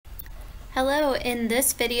Hello, in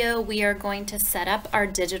this video we are going to set up our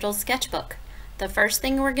digital sketchbook. The first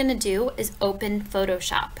thing we're going to do is open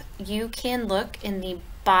Photoshop. You can look in the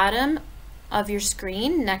bottom of your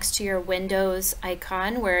screen next to your Windows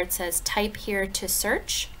icon where it says type here to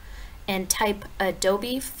search and type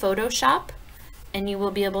Adobe Photoshop and you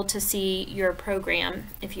will be able to see your program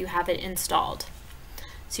if you have it installed.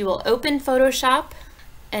 So you will open Photoshop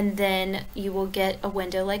and then you will get a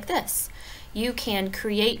window like this. You can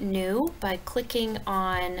create new by clicking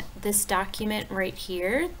on this document right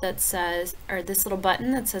here that says, or this little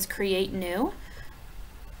button that says create new,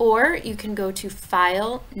 or you can go to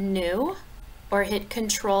File, New, or hit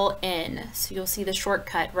Control N. So you'll see the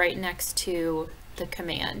shortcut right next to the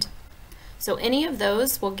command. So any of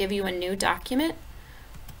those will give you a new document.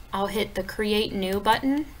 I'll hit the Create New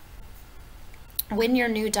button. When your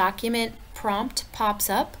new document prompt pops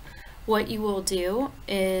up, what you will do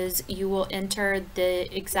is you will enter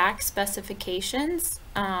the exact specifications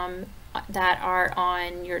that are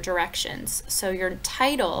on your directions. So your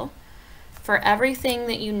title, for everything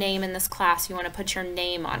that you name in this class, you want to put your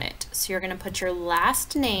name on it. So you're going to put your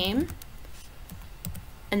last name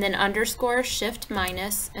and then underscore shift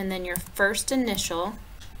minus and then your first initial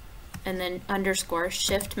and then underscore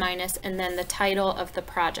shift minus and then the title of the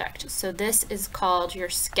project. So this is called your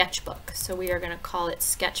sketchbook. So we are going to call it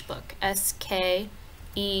sketchbook. S-K-E-T-C-H-B-O-O-K.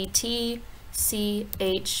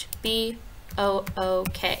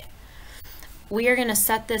 We are going to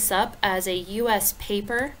set this up as a US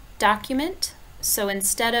paper document. So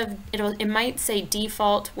instead of, it might say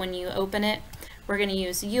default when you open it. We're going to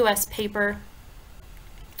use US paper.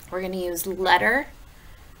 We're going to use letter.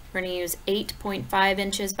 We're going to use 8.5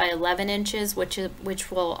 inches by 11 inches, which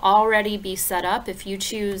will already be set up. If you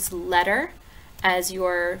choose letter as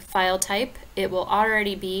your file type, it will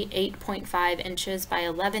already be 8.5 inches by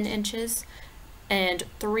 11 inches. And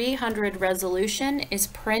 300 resolution is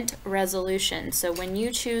print resolution. So when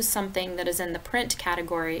you choose something that is in the print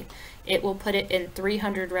category, it will put it in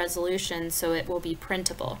 300 resolution, so it will be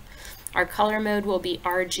printable. Our color mode will be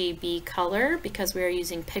RGB color because we are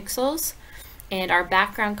using pixels. And our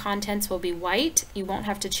background contents will be white. You won't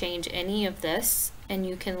have to change any of this, and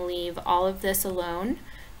you can leave all of this alone.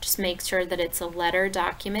 Just make sure that it's a letter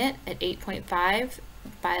document at 8.5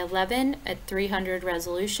 by 11 at 300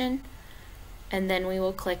 resolution, and then we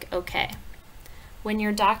will click OK. When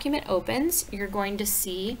your document opens, you're going to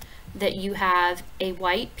see that you have a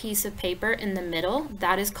white piece of paper in the middle.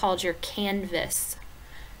 That is called your canvas.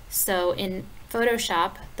 So in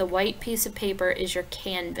Photoshop, the white piece of paper is your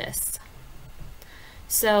canvas.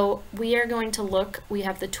 So we are going to look, we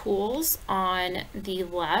have the tools on the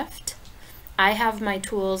left. I have my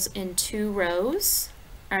tools in two rows,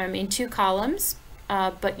 in two columns,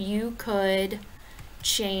 but you could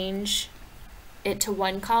change it to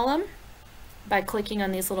one column by clicking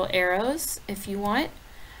on these little arrows if you want.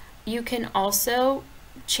 You can also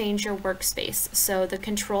change your workspace. So the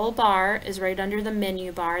control bar is right under the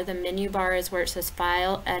menu bar. The menu bar is where it says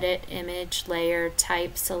File, Edit, Image, Layer,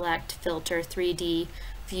 Type, Select, Filter, 3D,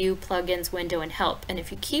 View, Plugins, Window, and Help. And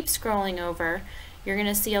if you keep scrolling over, you're going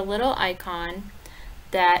to see a little icon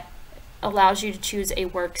that allows you to choose a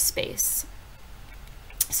workspace.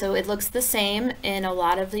 So it looks the same in a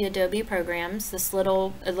lot of the Adobe programs. This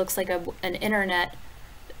little, it looks like an internet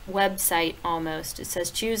website almost. It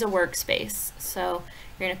says choose a workspace. So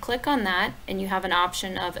you're going to click on that and you have an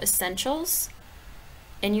option of essentials,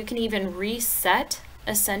 and you can even reset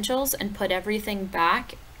essentials and put everything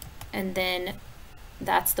back, and then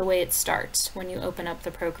that's the way it starts when you open up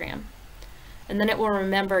the program. And then it will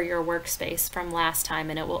remember your workspace from last time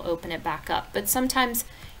and it will open it back up. But sometimes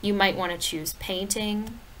you might want to choose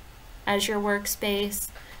painting as your workspace.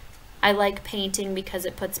 I like painting because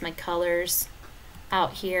it puts my colors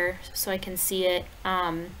out here so I can see it.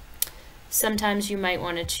 Sometimes you might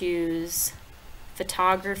want to choose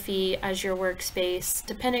photography as your workspace,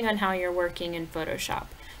 depending on how you're working in Photoshop.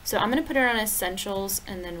 So I'm going to put it on essentials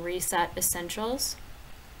and then reset essentials.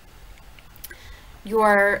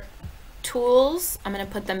 Your tools, I'm going to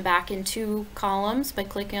put them back in two columns by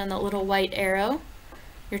clicking on the little white arrow.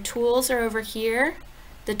 Your tools are over here.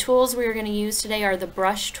 The tools we are going to use today are the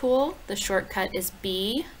brush tool. The shortcut is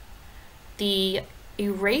B. The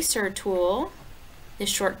eraser tool, the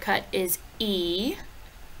shortcut is E.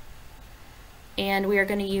 And we are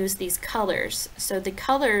going to use these colors. So the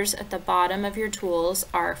colors at the bottom of your tools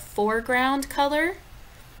are foreground color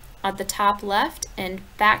at the top left and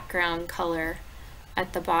background color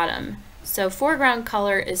at the bottom. So foreground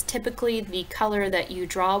color is typically the color that you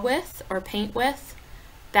draw with or paint with.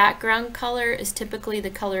 Background color is typically the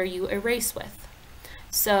color you erase with.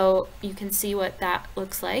 So you can see what that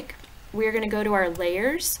looks like. we're going to go to our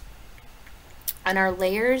layers. On our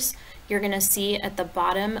layers, you're going to see at the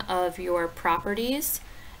bottom of your properties,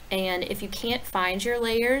 and if you can't find your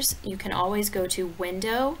layers, you can always go to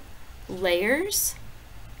Window, Layers,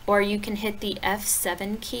 or you can hit the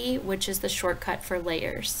F7 key, which is the shortcut for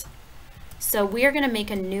layers. So we are going to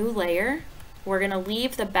make a new layer. We're going to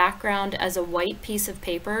leave the background as a white piece of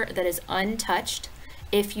paper that is untouched.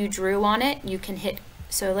 If you drew on it, you can hit,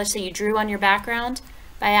 so let's say you drew on your background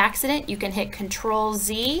by accident, you can hit Control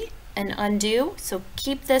Z and undo. So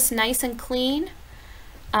keep this nice and clean.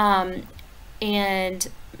 And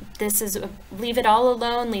this is, leave it all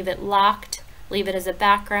alone, leave it locked, leave it as a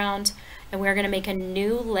background, and we're going to make a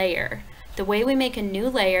new layer. The way we make a new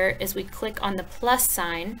layer is we click on the plus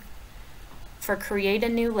sign for create a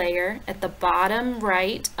new layer at the bottom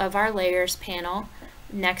right of our layers panel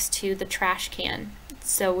next to the trash can.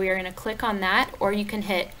 So we're going to click on that, or you can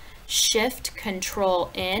hit Shift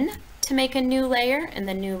Control N to make a new layer, and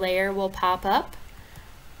the new layer will pop up.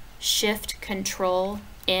 Shift Control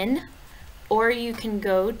N, or you can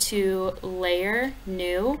go to Layer,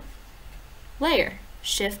 New, Layer,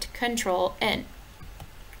 Shift Control N.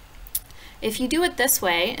 If you do it this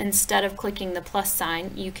way, instead of clicking the plus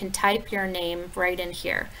sign, you can type your name right in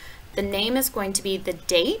here. The name is going to be the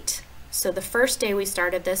date. So the first day we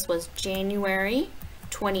started this was January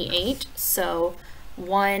 28, so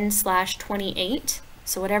 1/28.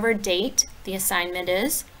 So whatever date the assignment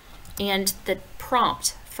is, and the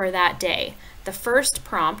prompt for that day. The first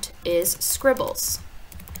prompt is scribbles.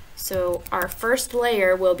 So our first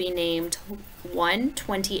layer will be named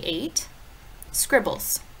 1/28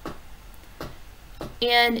 scribbles.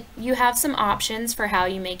 And you have some options for how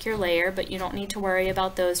you make your layer, but you don't need to worry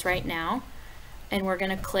about those right now. And we're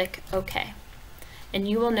going to click OK. And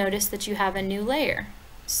you will notice that you have a new layer.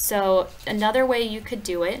 So another way you could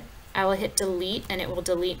do it, I will hit delete and it will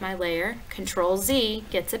delete my layer. Control Z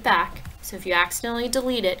gets it back. So if you accidentally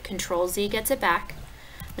delete it, Control Z gets it back.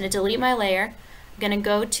 I'm going to delete my layer. I'm going to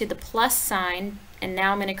go to the plus sign, and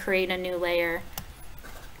now I'm going to create a new layer.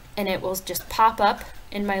 And it will just pop up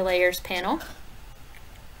in my layers panel.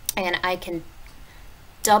 And I can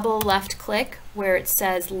double left click where it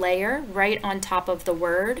says layer right on top of the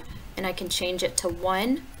word, and I can change it to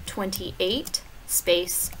 1/28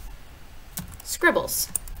 space scribbles,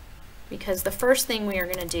 because the first thing we are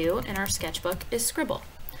going to do in our sketchbook is scribble.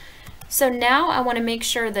 So now I want to make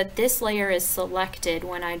sure that this layer is selected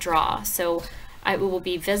when I draw. So it will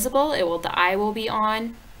be visible, the eye will be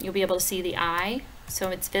on, you'll be able to see the eye, so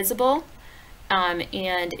it's visible.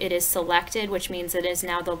 And it is selected, which means it is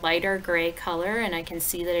now the lighter gray color, and I can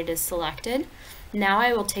see that it is selected. Now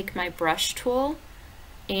I will take my brush tool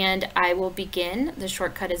and I will begin, the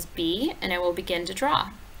shortcut is B, and I will begin to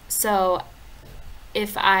draw. So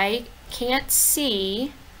if I can't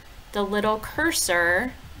see the little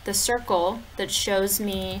cursor, the circle that shows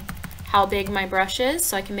me how big my brush is,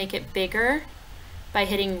 so I can make it bigger by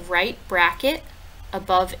hitting right bracket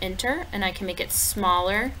above enter, and I can make it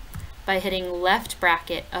smaller by hitting left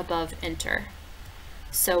bracket above enter.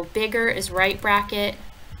 So bigger is right bracket,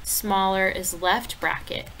 smaller is left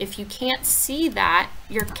bracket. If you can't see that,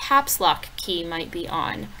 your caps lock key might be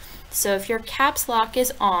on. So if your caps lock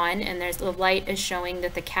is on and there's the light is showing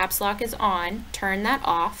that the caps lock is on, turn that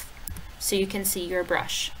off so you can see your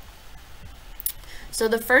brush. So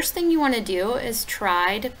the first thing you want to do is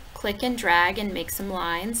try to click and drag and make some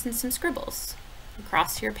lines and some scribbles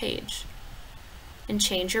across your page. And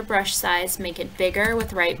change your brush size, make it bigger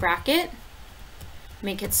with right bracket,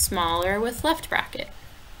 make it smaller with left bracket.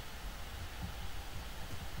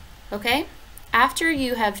 Okay, after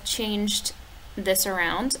you have changed this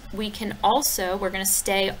around, we're going to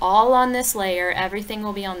stay all on this layer, everything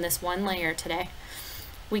will be on this one layer today.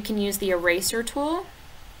 We can use the eraser tool,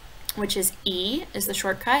 which is E is the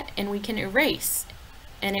shortcut, and we can erase,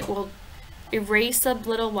 and it will erase a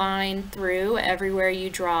little line through everywhere you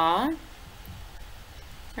draw,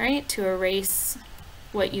 right, to erase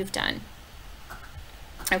what you've done.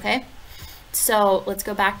 Okay, so let's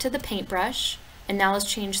go back to the paintbrush, and now let's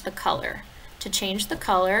change the color. To change the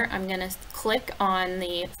color, I'm going to click on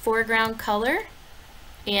the foreground color,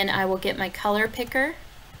 and I will get my color picker.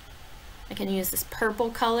 I can use this purple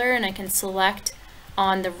color, and I can select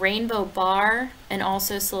on the rainbow bar and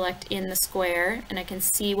also select in the square, and I can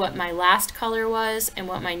see what my last color was and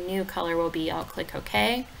what my new color will be. I'll click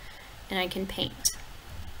OK, and I can paint.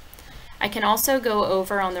 I can also go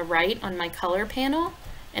over on the right on my color panel,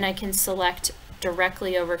 and I can select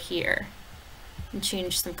directly over here and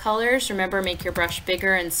change some colors. Remember, make your brush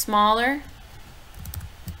bigger and smaller.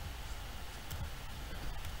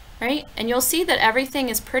 right? And you'll see that everything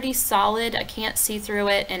is pretty solid. I can't see through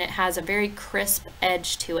it, and it has a very crisp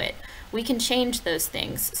edge to it. We can change those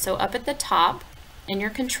things. So up at the top in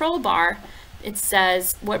your control bar, it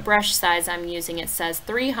says what brush size I'm using. It says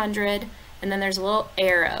 300, and then there's a little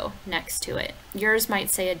arrow next to it. Yours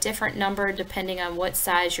might say a different number depending on what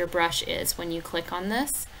size your brush is when you click on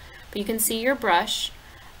this. But you can see your brush.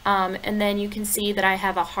 And then you can see that I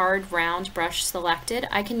have a hard round brush selected.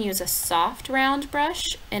 I can use a soft round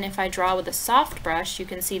brush, and if I draw with a soft brush, you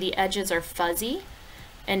can see the edges are fuzzy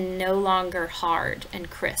and no longer hard and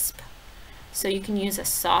crisp. So you can use a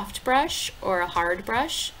soft brush or a hard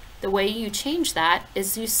brush. The way you change that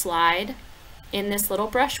is you slide in this little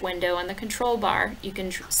brush window on the control bar. You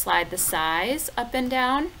can slide the size up and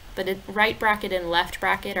down, but right bracket and left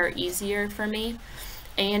bracket are easier for me.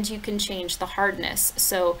 And you can change the hardness.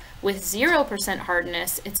 So with 0%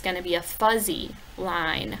 hardness, it's going to be a fuzzy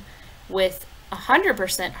line. With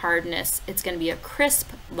 100% hardness, it's going to be a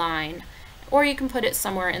crisp line. Or you can put it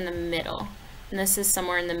somewhere in the middle. And this is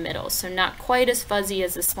somewhere in the middle. So not quite as fuzzy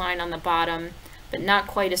as this line on the bottom, but not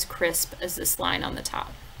quite as crisp as this line on the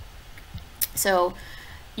top. So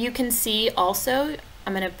you can see also,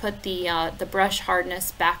 I'm going to put the brush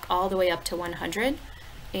hardness back all the way up to 100.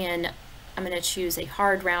 And I'm going to choose a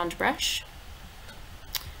hard round brush.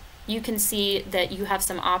 You can see that you have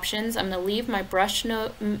some options. I'm going to leave my brush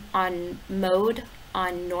mode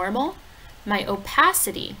on normal. My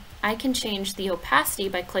opacity, I can change the opacity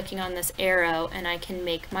by clicking on this arrow, and I can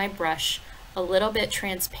make my brush a little bit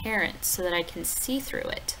transparent so that I can see through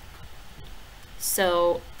it.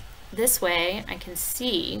 So this way I can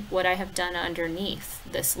see what I have done underneath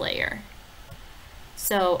this layer.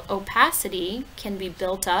 So opacity can be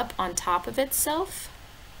built up on top of itself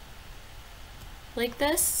like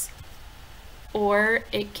this, or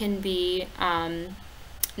it can be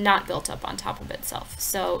not built up on top of itself.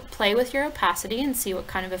 So play with your opacity and see what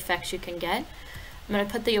kind of effects you can get. I'm going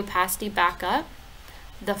to put the opacity back up.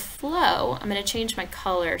 The flow, I'm going to change my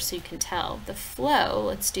color so you can tell. The flow,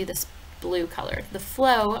 let's do this blue color. The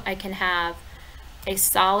flow, I can have a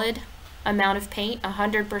solid amount of paint,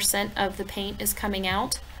 100% of the paint is coming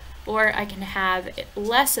out, or I can have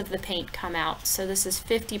less of the paint come out. So this is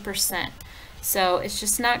 50%. So it's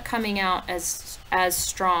just not coming out as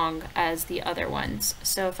strong as the other ones.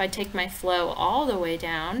 So if I take my flow all the way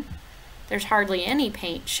down, there's hardly any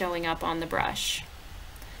paint showing up on the brush.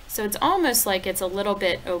 So it's almost like it's a little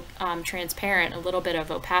bit transparent, a little bit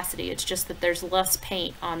of opacity. It's just that there's less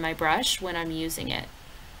paint on my brush when I'm using it.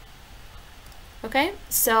 Okay,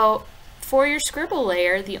 so for your scribble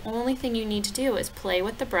layer, the only thing you need to do is play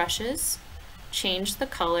with the brushes, change the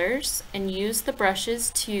colors, and use the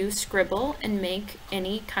brushes to scribble and make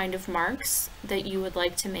any kind of marks that you would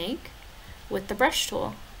like to make with the brush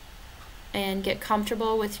tool. And get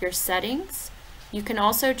comfortable with your settings. You can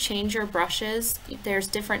also change your brushes. There's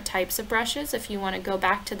different types of brushes. If you want to go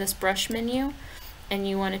back to this brush menu and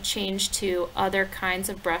you want to change to other kinds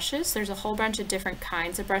of brushes, there's a whole bunch of different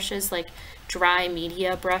kinds of brushes, like dry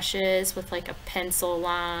media brushes with like a pencil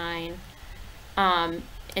line.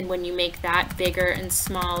 And when you make that bigger and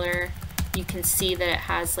smaller, you can see that it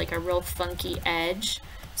has like a real funky edge.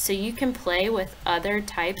 So you can play with other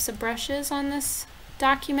types of brushes on this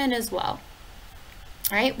document as well.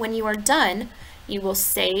 All right, when you are done, you will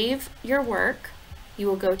save your work. You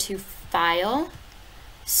will go to File,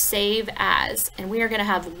 Save As, and we are going to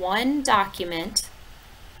have one document.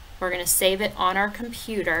 We're going to save it on our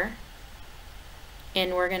computer,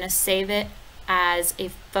 and we're going to save it as a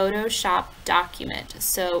Photoshop document.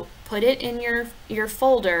 So put it in your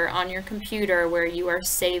folder on your computer where you are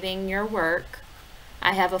saving your work.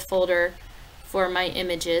 I have a folder for my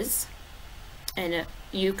images, and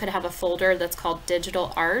you could have a folder that's called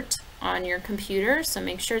Digital Art on your computer, so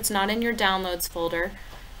make sure it's not in your Downloads folder.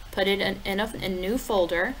 Put it in a new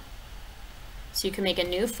folder. So you can make a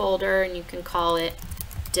new folder and you can call it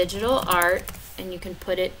Digital Art, and you can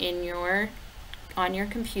put it in on your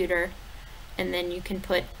computer, and then you can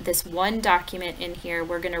put this one document in here.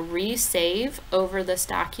 We're going to resave over this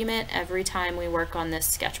document every time we work on this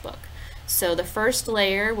sketchbook. So the first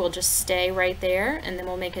layer will just stay right there, and then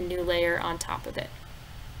we'll make a new layer on top of it.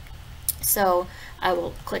 So I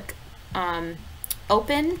will click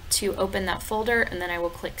Open to open that folder, and then I will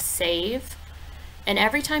click Save. And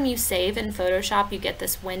every time you save in Photoshop, you get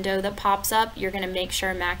this window that pops up. You're going to make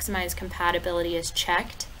sure Maximize Compatibility is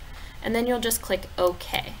checked, and then you'll just click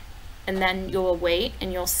OK. And then you'll wait,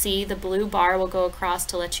 and you'll see the blue bar will go across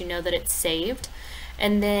to let you know that it's saved.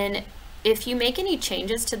 And then if you make any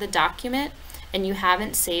changes to the document and you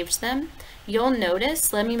haven't saved them, you'll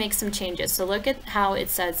notice, let me make some changes. So look at how it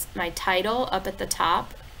says my title up at the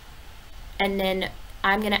top and then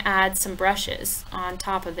I'm going to add some brushes on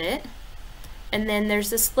top of it. And then there's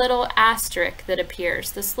this little asterisk that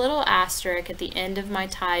appears. This little asterisk at the end of my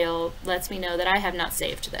tile lets me know that I have not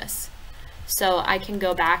saved this. So I can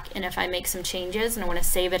go back, and if I make some changes and I want to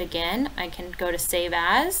save it again, I can go to Save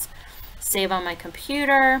As, save on my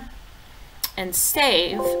computer, and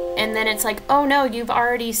save. And then it's like, oh no, you've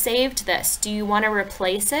already saved this. Do you want to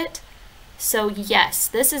replace it? So yes,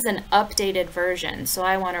 this is an updated version, so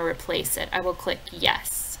I want to replace it. I will click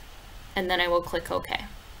yes, and then I will click OK.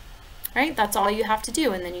 All right, that's all you have to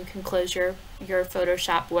do, and then you can close your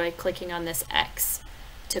Photoshop by clicking on this X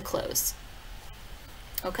to close.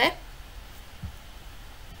 Okay.